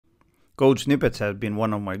Code Snippets has been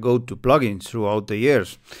one of my go-to plugins throughout the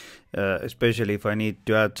years, especially if I need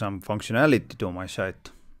to add some functionality to my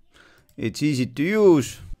site. It's easy to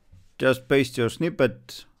use, just paste your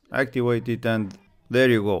snippet, activate it, and there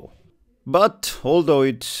you go. But although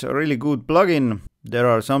it's a really good plugin, there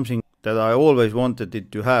are something that I always wanted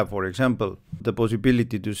it to have. For example, the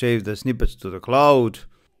possibility to save the snippets to the cloud,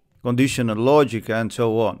 conditional logic, and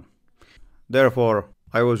so on. Therefore,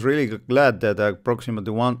 I was really glad that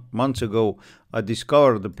approximately 1 month ago I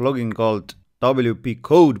discovered a plugin called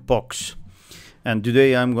WPCodeBox. And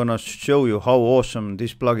today I'm gonna show you how awesome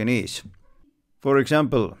this plugin is. For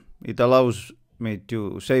example, it allows me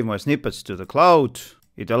to save my snippets to the cloud.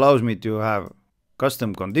 It allows me to have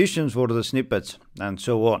custom conditions for the snippets and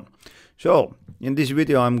so on. So in this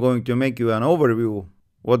video I'm going to make you an overview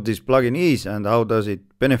what this plugin is and how does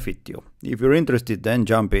it benefit you. If you're interested, then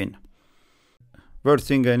jump in. First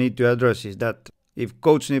thing I need to address is that if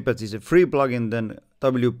Code Snippets is a free plugin, then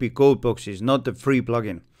WPCodeBox is not a free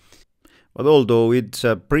plugin. But although it's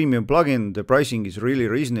a premium plugin, the pricing is really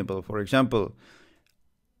reasonable. For example,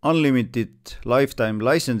 unlimited lifetime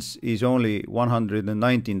license is only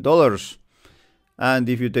 $119. And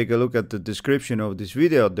if you take a look at the description of this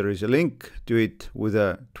video, there is a link to it with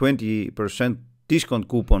a 20% discount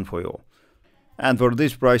coupon for you. And for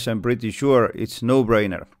this price, I'm pretty sure it's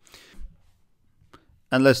no-brainer.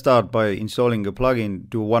 And let's start by installing a plugin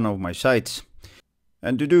to one of my sites.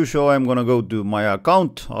 And to do so, I'm gonna go to my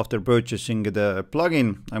account. After purchasing the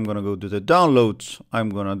plugin, I'm gonna go to the downloads. I'm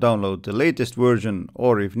gonna download the latest version,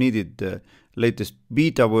 or if needed, the latest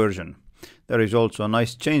beta version. There is also a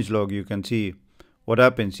nice changelog. You can see what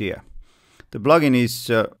happens here. The plugin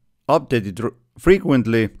is updated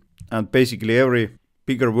frequently, and basically every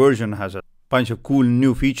bigger version has a bunch of cool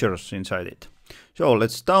new features inside it. So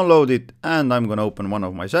let's download it, and I'm gonna open one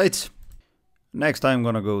of my sites. Next I'm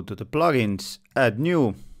gonna go to the plugins, add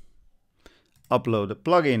new, upload a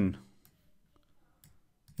plugin,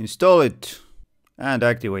 install it, and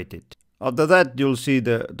activate it. After that you'll see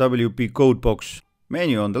the WPCodeBox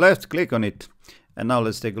menu on the left, click on it, and now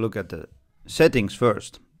let's take a look at the settings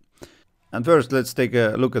first. And first let's take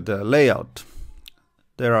a look at the layout.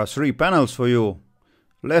 There are 3 panels for you,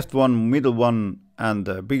 left one, middle one, and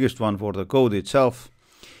the biggest one for the code itself.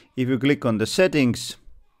 If you click on the settings,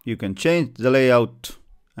 you can change the layout.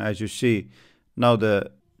 As you see, now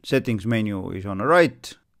the settings menu is on the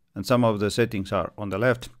right and some of the settings are on the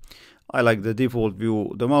left. I like the default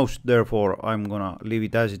view the most, therefore I'm gonna leave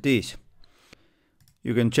it as it is.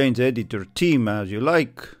 You can change the editor theme as you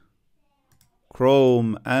like.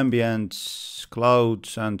 Chrome, ambience,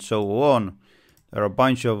 clouds, and so on. There are a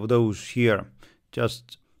bunch of those here.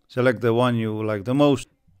 Just select the one you like the most.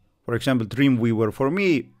 For example, Dreamweaver for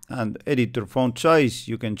me, and editor font size,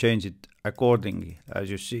 you can change it accordingly as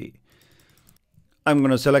you see. I'm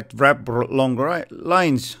gonna select wrap long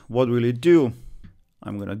lines. What will it do?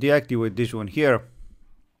 I'm gonna deactivate this one here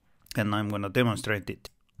and I'm gonna demonstrate it.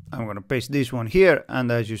 I'm gonna paste this one here,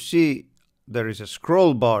 and as you see, there is a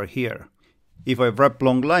scroll bar here. If I wrap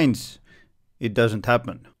long lines, it doesn't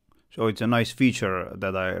happen. So it's a nice feature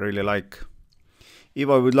that I really like. If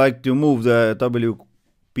I would like to move the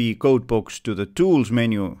WPCodeBox to the tools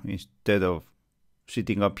menu, instead of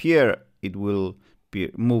sitting up here, it will be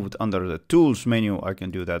moved under the tools menu. I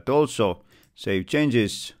can do that also. Save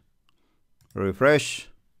changes, refresh,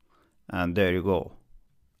 and there you go.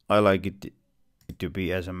 I like it to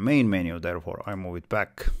be as a main menu, therefore I move it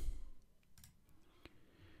back.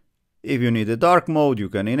 If you need a dark mode, you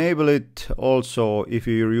can enable it. Also, if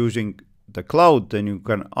you're using the cloud, then you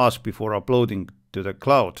can ask before uploading to the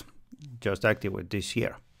cloud. Just activate this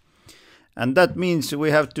here. And that means we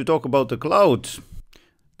have to talk about the clouds.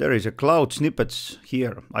 There is a cloud snippets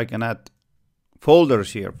here. I can add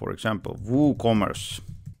folders here, for example, WooCommerce.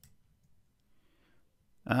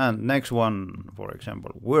 And next one, for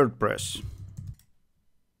example, Wordpress.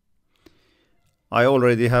 I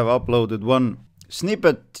already have uploaded one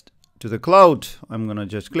snippet to the cloud. I'm gonna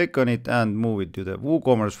just click on it and move it to the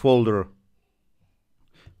WooCommerce folder.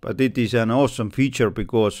 But it is an awesome feature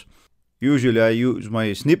because usually I use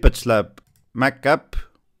my Snippets Lab Mac app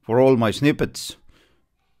for all my snippets.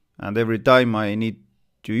 And every time I need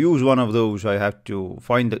to use one of those, I have to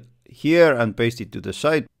find it here and paste it to the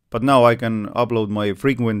site. But now I can upload my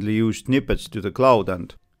frequently used snippets to the cloud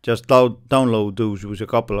and just download those with a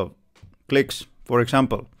couple of clicks. For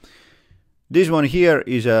example, this one here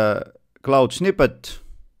is a cloud snippet.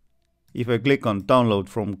 If I click on download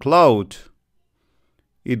from cloud,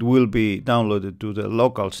 it will be downloaded to the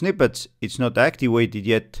local snippets. It's not activated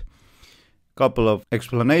yet. Couple of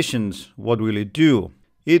explanations. What will it do?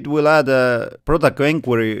 it will add a product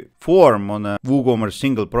inquiry form on a WooCommerce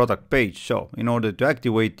single product page. So in order to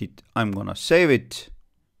activate it, I'm gonna save it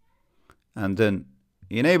and then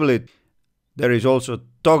enable it. There is also a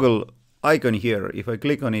toggle icon here. If I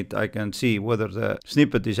click on it, I can see whether the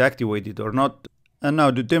snippet is activated or not. And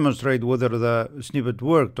now to demonstrate whether the snippet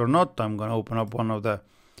worked or not, I'm gonna open up one of the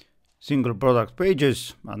single product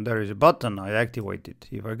pages and there is a button. I activate it.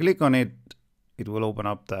 If I click on it, it will open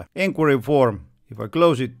up the inquiry form. If I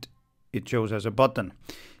close it, it shows as a button.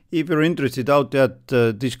 If you're interested out at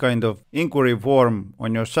this kind of inquiry form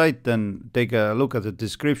on your site, then take a look at the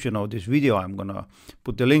description of this video. I'm gonna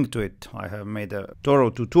put a link to it. I have made a thorough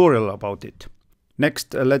tutorial about it.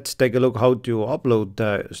 Next, let's take a look how to upload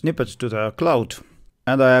the snippets to the cloud.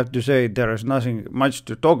 And I have to say there is nothing much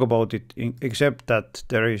to talk about it except that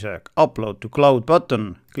there is a upload to cloud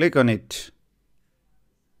button. Click on it.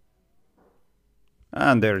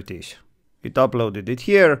 And there it is. It uploaded it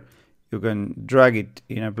here. You can drag it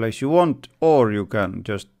in a place you want, or you can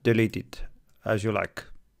just delete it as you like.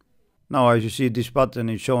 Now, as you see, this button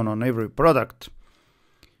is shown on every product.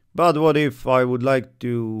 But what if I would like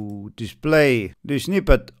to display the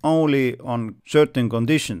snippet only on certain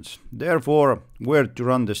conditions? Therefore, where to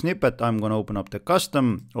run the snippet, I'm going to open up the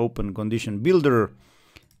custom, open condition builder,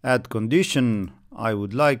 add condition. I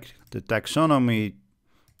would like the taxonomy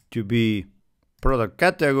to be product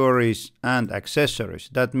categories and accessories.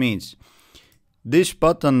 That means this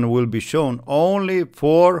button will be shown only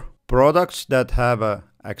for products that have a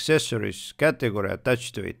accessories category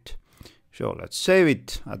attached to it. So let's save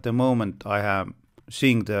it. At the moment I am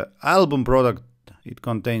seeing the album product. It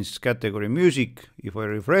contains category music. If I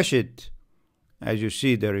refresh it, as you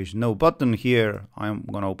see, there is no button here. I'm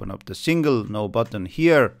gonna open up the single, no button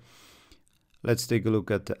here. Let's take a look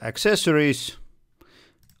at the accessories.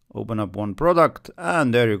 Open up one product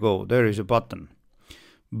and there you go, there is a button.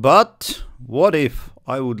 But what if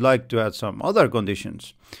I would like to add some other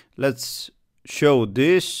conditions? Let's show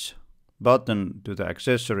this button to the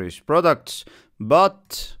accessories products,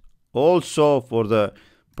 but also for the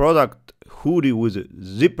product hoodie with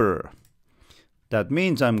zipper. That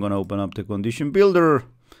means I'm going to open up the condition builder,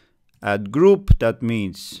 add group. That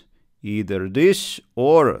means either this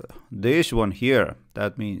or this one here.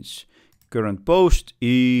 That means current post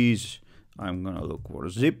is, I'm gonna look for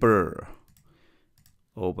zipper,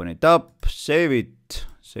 open it up, save it,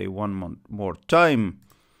 say one more time.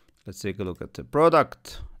 Let's take a look at the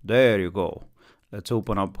product. There you go. Let's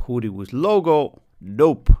open up hoodie with logo.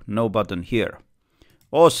 Nope, no button here.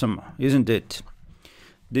 Awesome, isn't it?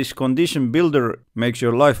 This condition builder makes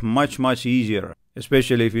your life much easier,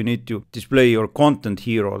 especially if you need to display your content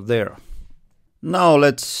here or there. Now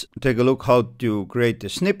let's take a look how to create a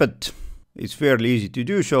snippet. It's fairly easy to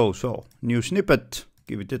do so. So new snippet,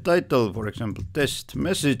 give it a title, for example, test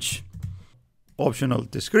message, optional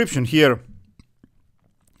description here.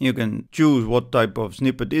 You can choose what type of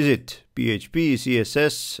snippet is it, PHP,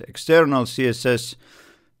 CSS, external CSS.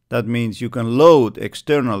 That means you can load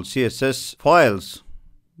external CSS files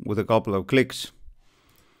with a couple of clicks.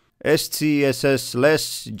 SCSS,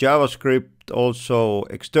 less JavaScript, also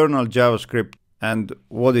external JavaScript. And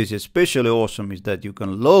what is especially awesome is that you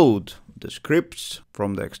can load the scripts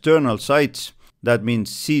from the external sites. That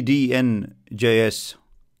means CDN.js.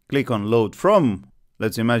 Click on load from.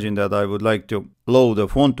 Let's imagine that I would like to load a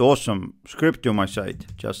font awesome script to my site.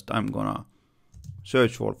 I'm gonna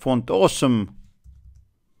search for font awesome.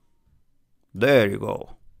 There you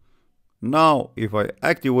go. Now if I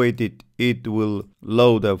activate it, it will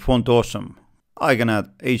load a font awesome. I can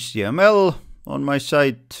add HTML on my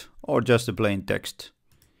site or just a plain text.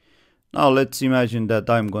 Now let's imagine that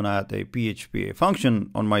I'm gonna add a PHP function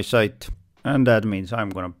on my site, and that means I'm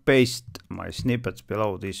gonna paste my snippets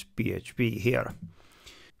below this PHP here.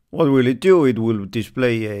 What will it do? It will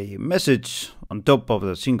display a message on top of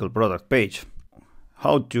the single product page.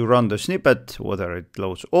 How to run the snippet, whether it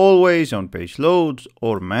loads always on page loads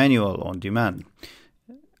or manual on demand.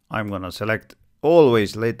 I'm gonna select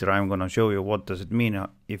always. Later I'm gonna show you what does it mean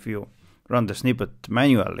if you run the snippet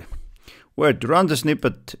manually. Where to run the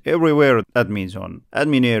snippet? Everywhere. That means on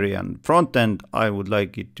admin area and front end. I would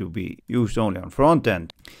like it to be used only on front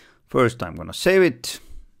end. First I'm gonna save it.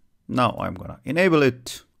 Now I'm gonna enable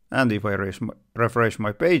it. And if I refresh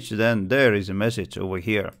my page, then there is a message over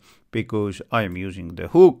here, because I am using the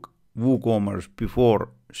hook WooCommerce before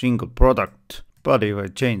single product. But if I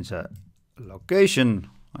change the location,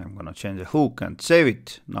 I'm gonna change the hook and save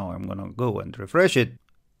it. Now I'm gonna go and refresh it.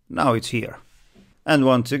 Now it's here. And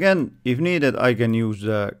once again, if needed, I can use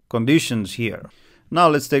the conditions here. Now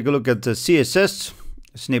let's take a look at the CSS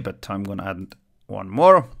snippet. I'm gonna add one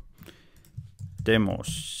more. demo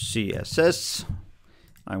CSS.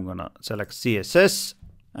 I'm gonna select CSS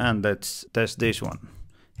and let's test this one.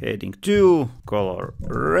 Heading 2, color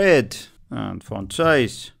red, and font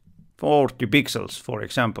size 40 pixels, for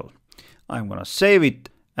example. I'm gonna save it,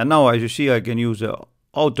 and now as you see I can use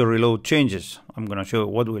auto reload changes. I'm gonna show you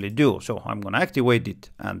what will it do. So I'm gonna activate it,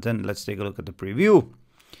 and then let's take a look at the preview.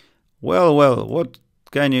 Well, what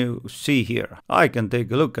can you see here? I can take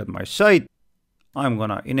a look at my site. I'm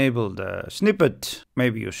gonna enable the snippet.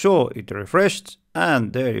 Maybe you saw it refreshed,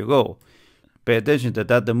 and there you go. Pay attention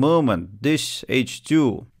that at the moment this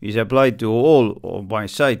H2 is applied to all of my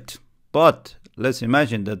site, but let's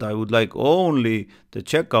imagine that I would like only the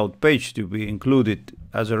checkout page to be included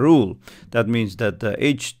as a rule. That means that the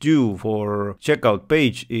H2 for checkout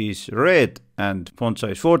page is red and font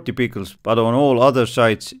size 40 pixels, but on all other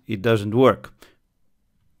sites it doesn't work.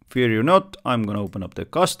 Fear you not, I'm gonna open up the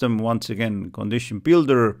custom, once again condition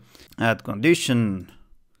builder, add condition.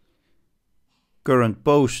 Current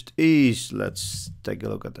post is, let's take a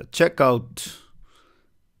look at the checkout,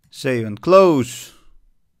 save and close,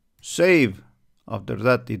 save. After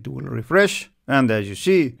that it will refresh, and as you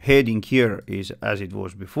see heading here is as it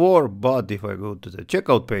was before, but if I go to the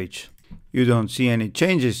checkout page you don't see any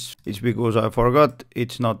changes. It's because I forgot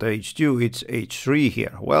it's not H2, it's H3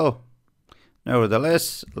 here. Well,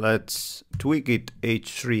 nevertheless, let's tweak it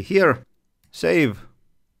H3 here, save.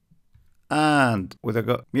 And with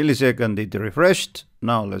a millisecond it refreshed.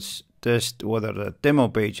 Now let's test whether the demo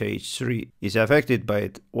page H3 is affected by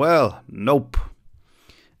it. Well, nope.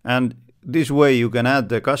 And this way you can add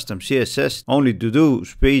the custom CSS only to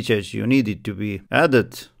those pages you need it to be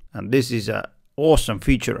added. And this is an awesome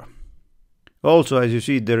feature. Also, as you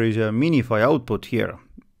see, there is a minify output here.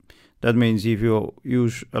 That means if you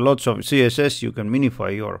use lots of CSS, you can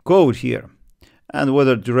minify your code here. And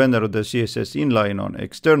whether to render the CSS inline on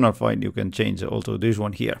external file, you can change also this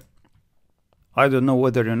one here. I don't know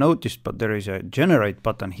whether you noticed, but there is a generate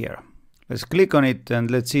button here. Let's click on it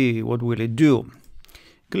and let's see what will it do.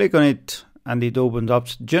 Click on it and it opens up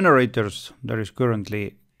generators. There is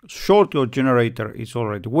currently shortcode generator, it's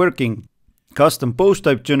already working. Custom post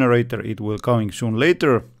type generator, it will coming soon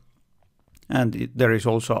later. And there is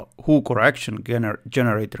also hook or action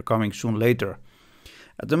generator coming soon later.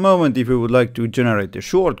 At the moment, if you would like to generate a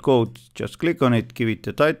short code, just click on it, give it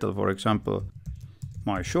the title, for example,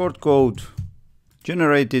 my short code,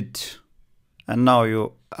 generate it, and now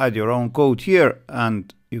you add your own code here,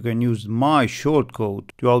 and you can use my short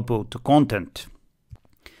code to output the content.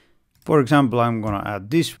 For example, I'm gonna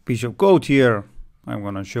add this piece of code here. I'm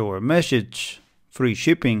gonna show a message, free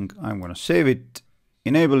shipping. I'm gonna save it,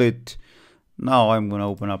 enable it. Now I'm gonna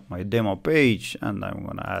open up my demo page and I'm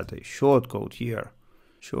gonna add a short code here.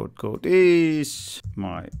 Short code is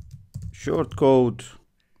my short code,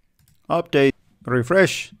 update,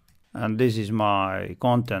 refresh, and this is my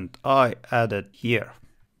content I added here.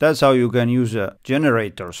 That's how you can use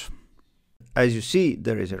generators. As you see,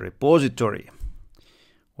 there is a repository.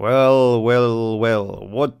 Well,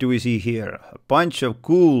 what do we see here? A bunch of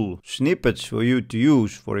cool snippets for you to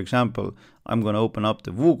use. For example, I'm gonna open up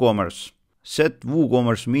the WooCommerce. Set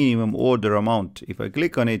WooCommerce minimum order amount. If I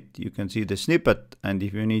click on it, you can see the snippet, and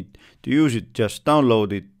if you need to use it, just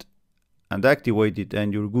download it and activate it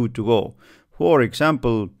and you're good to go. For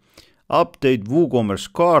example, update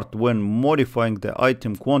WooCommerce cart when modifying the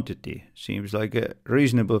item quantity. Seems like a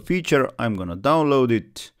reasonable feature. I'm gonna download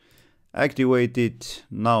it, activate it.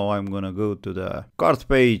 Now I'm gonna go to the cart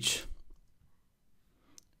page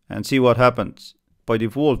and see what happens. By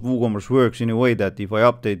default, WooCommerce works in a way that if I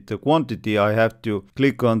update the quantity, I have to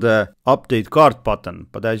click on the update cart button.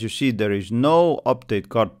 But as you see, there is no update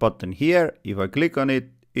cart button here. If I click on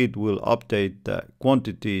it, it will update the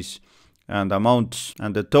quantities and amounts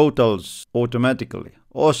and the totals automatically.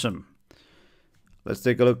 Awesome. Let's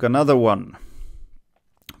take a look at another one.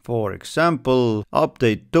 For example,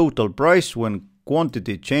 update total price when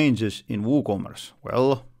quantity changes in WooCommerce.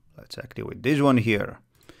 Well, let's activate this one here.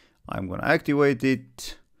 I'm going to activate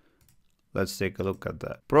it. Let's take a look at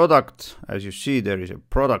the product. As you see, there is a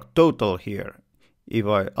product total here. If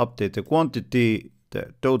I update the quantity,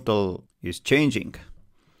 the total is changing.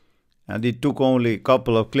 And it took only a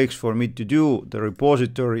couple of clicks for me to do. The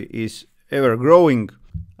repository is ever growing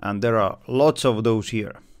and there are lots of those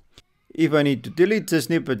here. If I need to delete the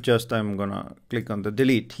snippet, I'm gonna click on the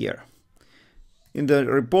delete here. In the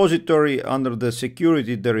repository under the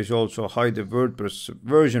security, there is also hide the WordPress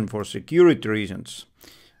version for security reasons.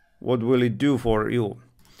 What will it do for you?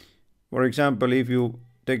 For example, if you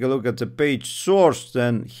take a look at the page source,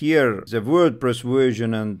 then here the WordPress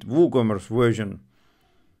version and WooCommerce version.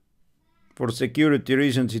 For security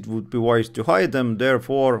reasons, it would be wise to hide them.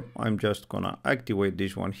 Therefore, I'm just gonna activate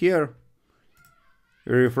this one here.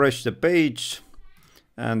 Refresh the page.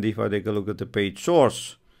 And if I take a look at the page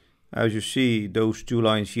source, as you see, those two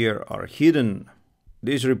lines here are hidden.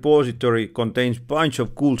 This repository contains a bunch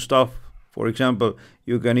of cool stuff. For example,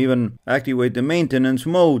 you can even activate the maintenance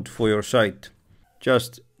mode for your site.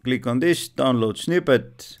 Just click on this, download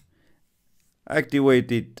snippet,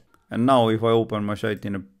 activate it, and now if I open my site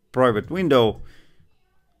in a private window,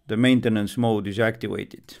 the maintenance mode is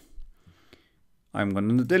activated. I'm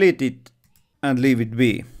gonna delete it and leave it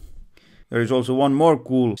be. There is also one more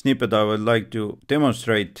cool snippet I would like to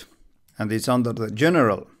demonstrate, and it's under the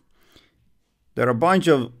general. There are a bunch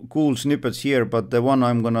of cool snippets here, but the one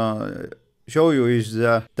I'm gonna show you is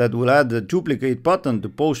that will add the duplicate button to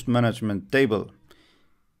post management table.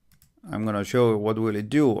 I'm gonna show you what will it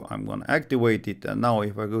do. I'm gonna activate it, and now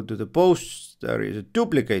if I go to the posts, there is a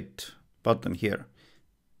duplicate button here.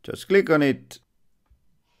 Just click on it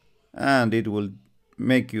and it will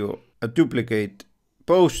make you a duplicate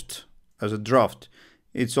post as a draft.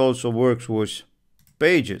 It also works with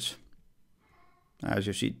pages, as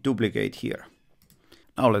you see, duplicate here.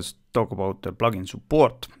 Now let's talk about the plugin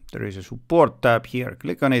support. There is a support tab here.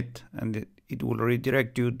 Click on it and it will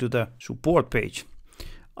redirect you to the support page.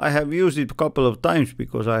 I have used it a couple of times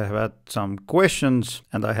because I have had some questions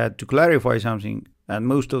and I had to clarify something, and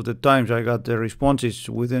most of the times I got the responses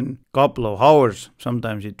within a couple of hours.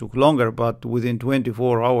 Sometimes it took longer, but within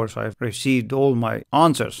 24 hours I've received all my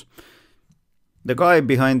answers. The guy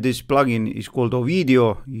behind this plugin is called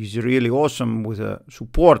Ovidio. He's really awesome with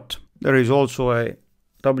support. There is also a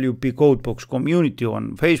WPCodeBox community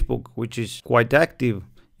on Facebook, which is quite active.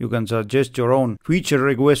 You can suggest your own feature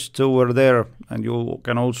requests over there, and you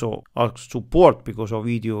can also ask support because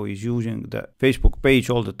Ovidio is using the Facebook page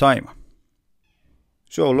all the time.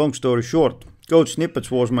 So, long story short, Code Snippets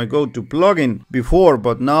was my go-to plugin before,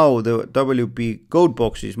 but now the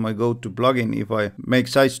WPCodeBox is my go-to plugin if I make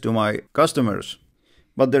sites to my customers.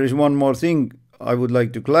 But there is one more thing I would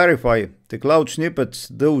like to clarify. The cloud snippets,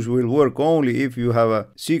 those will work only if you have a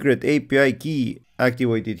secret API key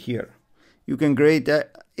activated here. You can create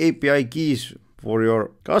API keys for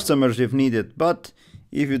your customers if needed, but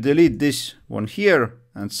if you delete this one here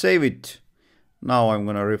and save it, now I'm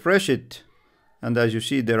gonna refresh it, and as you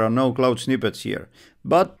see, there are no cloud snippets here.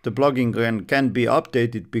 But the plugin can be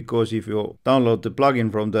updated, because if you download the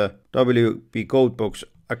plugin from the WPCodeBox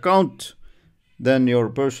account, then your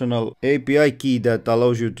personal API key that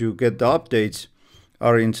allows you to get the updates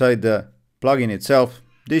are inside the plugin itself.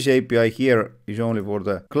 This API here is only for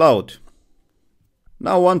the cloud.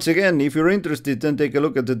 Now, once again, if you're interested, then take a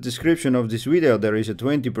look at the description of this video. There is a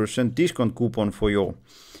 20% discount coupon for you.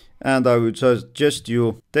 And I would suggest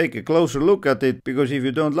you take a closer look at it, because if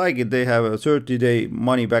you don't like it, they have a 30-day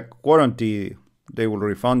money-back guarantee. They will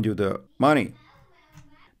refund you the money.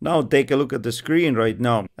 Now take a look at the screen right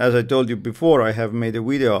now. As I told you before, I have made a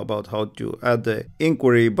video about how to add the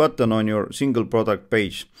inquiry button on your single product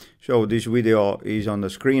page. So this video is on the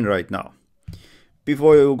screen right now.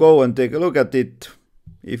 Before you go and take a look at it,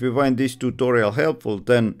 if you find this tutorial helpful,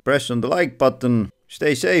 then press on the like button.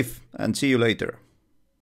 Stay safe and see you later.